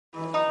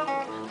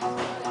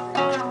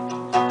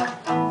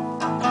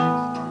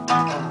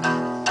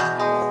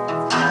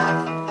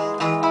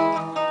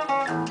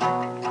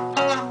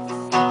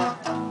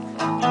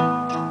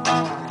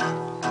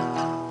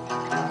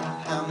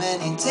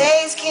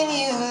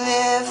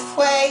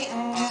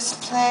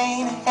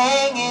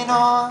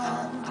on.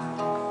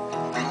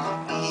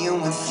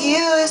 Being with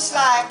you is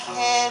like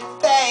head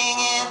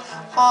banging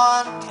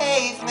on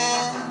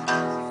pavement,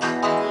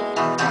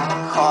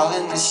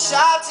 calling the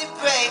shots to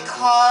break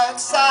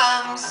hearts.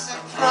 I'm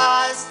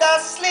surprised I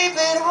sleep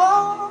at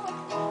home.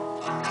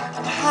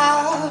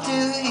 How do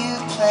you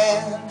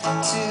plan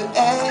to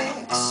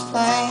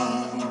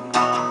explain?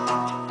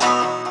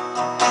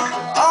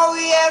 All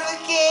we ever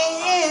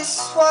get is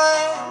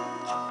one.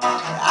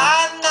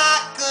 I'm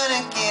not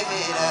gonna give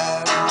it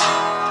up.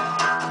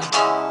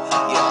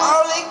 You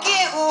only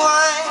get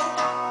one,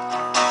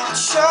 but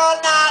you're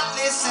not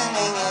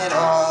listening at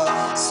all.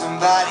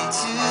 Somebody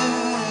do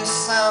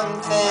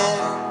something.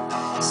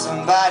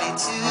 Somebody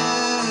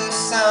do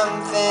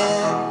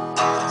something.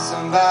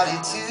 Somebody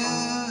do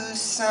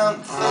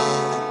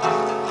something.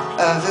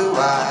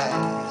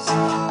 Otherwise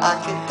I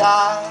could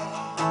die.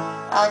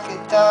 I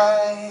could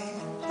die.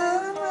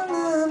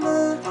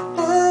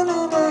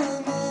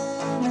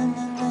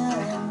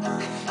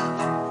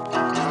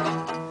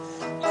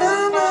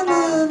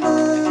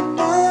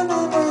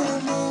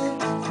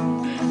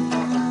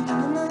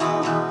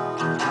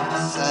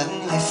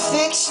 Suddenly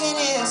fiction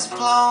is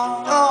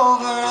blown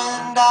over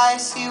and I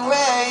see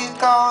where you're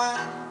going.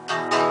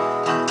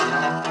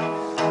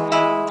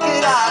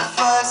 Could I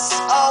fuss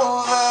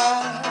over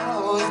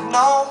with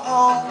no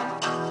hope?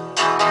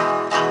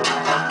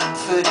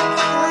 Put a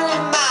gun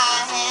in my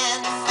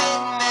hand if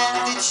it meant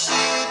that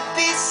you'd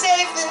be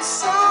safe and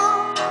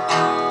sound.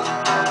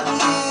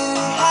 You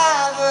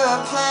have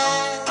a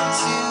plan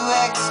to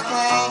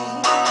explain.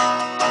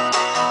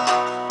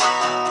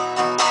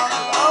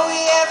 All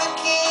we ever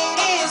get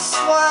is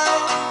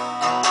one.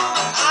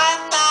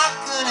 I'm not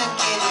gonna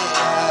give it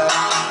up.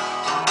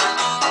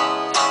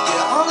 You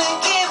only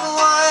get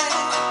one.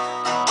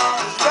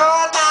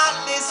 You're not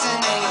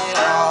listening at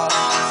all.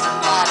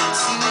 Somebody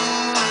do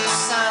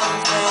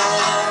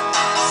something.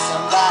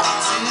 Somebody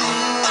do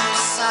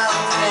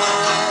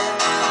something.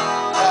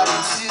 Somebody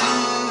do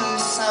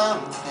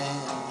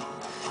something.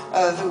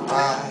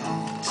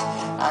 Otherwise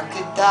I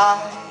could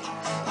die.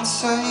 And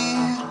so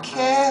you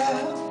care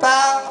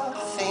about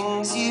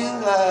things you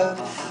love,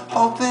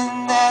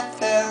 hoping that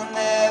they'll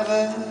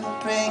never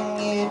bring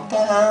you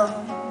down.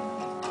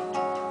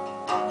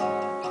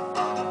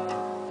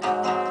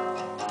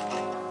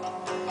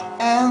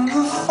 And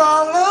the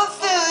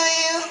follow-through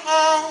you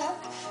had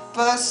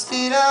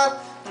busted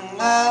up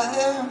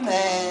another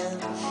man.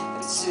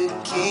 It's a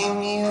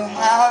game you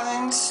have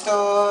in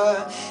store.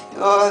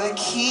 You're the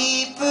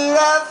keeper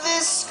of the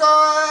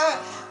score.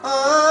 You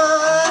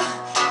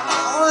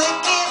only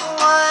get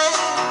one.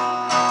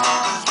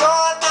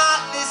 You're not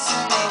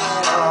listening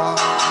at all.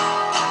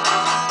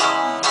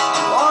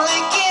 You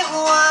only get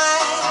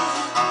one.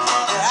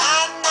 But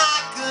I'm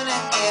not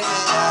gonna give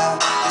it up.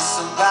 There's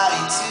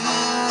somebody do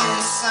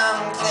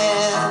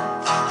something.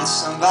 There's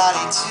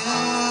somebody do